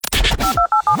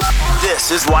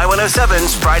This is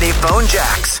Y107's Friday Phone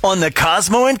Jacks on the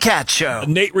Cosmo and Cat Show.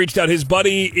 Nate reached out. His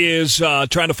buddy is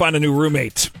trying to find a new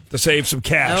roommate to save some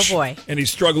cash. Oh, boy. And he's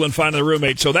struggling finding a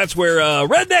roommate. So that's where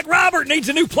Redneck Robert needs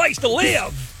a new place to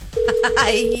live.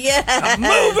 Yes. I'm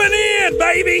moving in,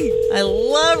 baby. I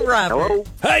love Robert. Hello?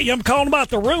 Hey, I'm calling about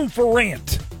the room for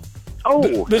rent.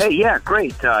 Oh, hey, yeah,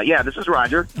 great. This is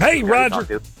Roger. Hey, Nice to talk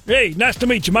Roger. to. Hey, nice to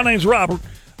meet you. My name's Robert.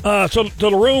 So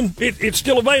the room, it's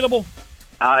still available?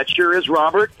 It sure is,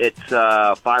 Robert. It's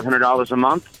 $500 a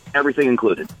month, everything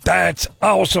included. That's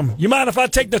awesome. You mind if I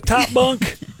take the top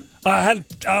bunk? I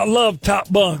love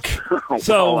top bunk.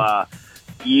 So Well,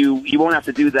 you won't have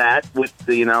to do that with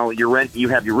the, your rent. You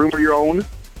have your room of your own,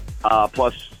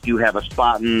 plus you have a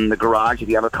spot in the garage if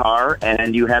you have a car,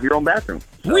 and you have your own bathroom.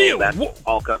 So Really? That's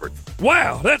all covered.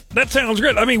 wow, that sounds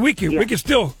great. I mean, we can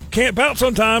still camp out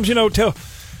sometimes, tell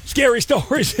scary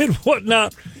stories and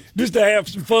whatnot, just to have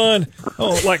some fun,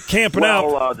 like camping out.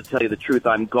 Well, to tell you the truth,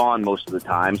 I'm gone most of the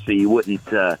time, so you wouldn't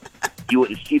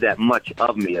see that much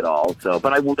of me at all. So,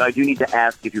 but I do need to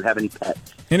ask if you have any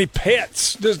pets. Any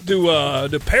pets?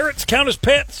 Do parrots count as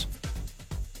pets?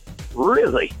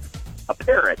 Really? A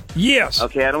parrot? Yes.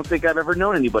 Okay, I don't think I've ever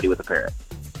known anybody with a parrot.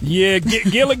 Yeah,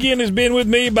 Gilligan has been with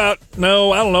me about, I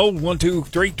don't know, 1, 2,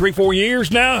 3, 4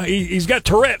 years now. He's got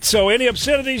Tourette's, so any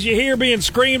obscenities you hear being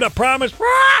screamed, I promise,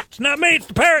 it's not me, it's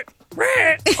the parrot.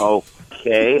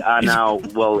 Okay, now,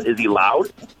 well, is he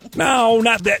loud? No,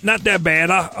 not that bad.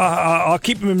 I'll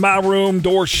keep him in my room,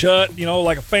 door shut,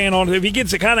 like a fan on. If he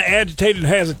gets kind of agitated and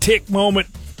has a tick moment,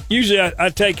 usually I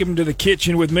take him to the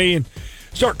kitchen with me and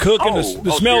start cooking.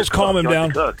 The smells calm him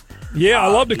down. Cook. Yeah, I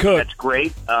love to cook. That's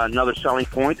great. Another selling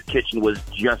point, the kitchen was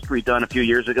just redone a few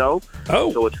years ago.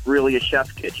 Oh. So it's really a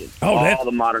chef's kitchen. Oh, all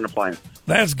the modern appliances.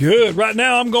 That's good. Right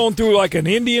now, I'm going through like an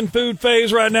Indian food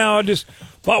phase right now. I just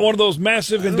bought one of those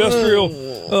massive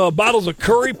industrial bottles of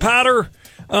curry powder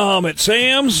at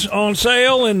Sam's on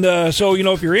sale. And so,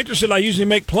 if you're interested, I usually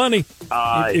make plenty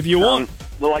if you want.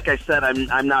 Well, like I said,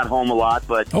 I'm not home a lot,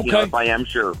 but Okay. if I am,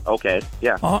 sure. Okay,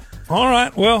 yeah. All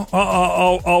right. Well,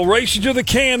 I'll race you to the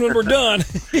can when we're done,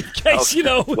 in case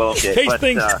Okay.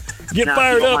 things get now,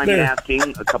 fired if you don't up mind me there. asking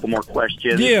a couple more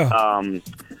questions. Yeah.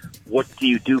 What do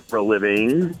you do for a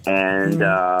living? And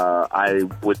I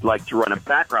would like to run a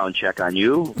background check on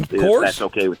you. Of course. If that's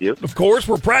okay with you. Of course,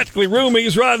 we're practically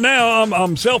roomies right now.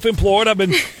 I'm self-employed. I've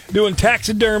been doing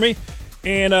taxidermy,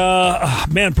 and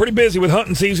man, pretty busy with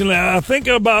hunting season. I think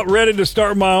I'm about ready to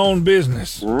start my own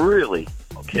business. Really?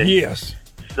 Okay. Yes.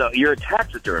 So you're a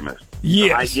taxidermist.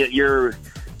 Yes. So you're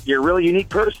a really unique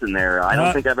person there. I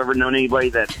don't think I've ever known anybody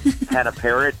that had a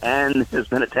parrot and has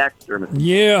been a taxidermist.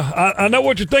 Yeah, I know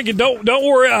what you're thinking. Don't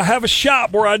worry. I have a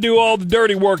shop where I do all the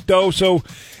dirty work, though. So,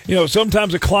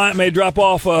 sometimes a client may drop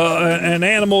off an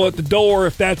animal at the door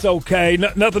if that's okay.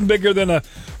 Nothing bigger than a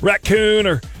raccoon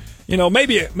or,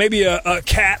 maybe a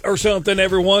cat or something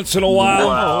every once in a while.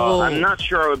 Well, I'm not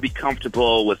sure I would be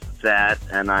comfortable with that,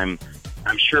 and I'm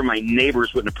sure my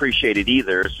neighbors wouldn't appreciate it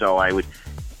either. So I'd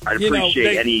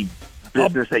appreciate any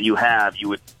business that you have. You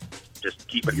would just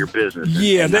keep it your business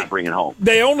and not bring it home.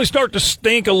 They only start to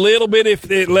stink a little bit if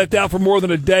they left out for more than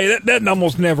a day. That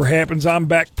almost never happens. I'm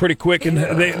back pretty quick, and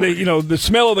they the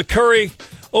smell of the curry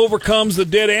overcomes the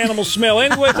dead animal smell.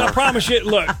 Anyways, I promise you.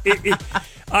 Look,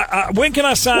 when can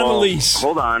I sign the lease?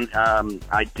 Hold on.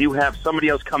 I do have somebody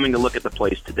else coming to look at the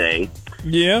place today.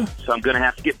 Yeah. So I'm going to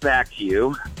have to get back to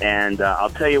you. And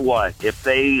I'll tell you what, if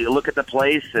they look at the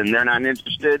place and they're not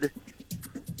interested,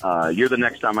 you're the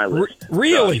next on my list.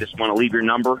 Really? So you just want to leave your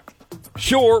number?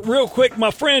 Sure. Real quick, my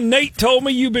friend Nate told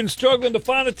me you've been struggling to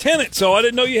find a tenant, so I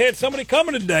didn't know you had somebody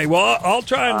coming today. Well, I'll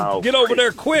try and get over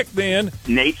there quick then.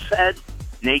 Nate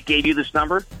gave you this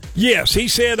number? Yes, he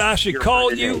said I should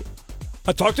call you. Nate.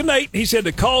 I talked to Nate. He said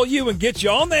to call you and get you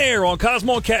on there on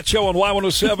Cosmo and Cat Show on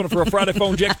Y107 for a Friday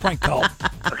Phone Jacks prank call.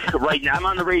 Right now, I'm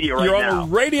on the radio right now. You're on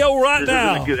the radio right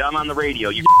now. This isn't good. I'm on the radio.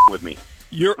 You're with me.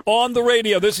 You're on the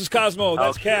radio. This is Cosmo.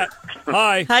 That's Cat.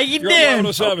 Hi. How you You're doing?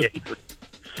 on Y107. Okay.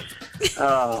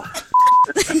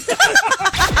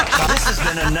 This has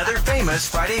been another famous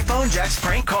Friday Phone Jacks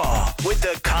prank call with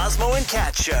the Cosmo and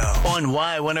Cat Show on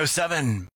Y107.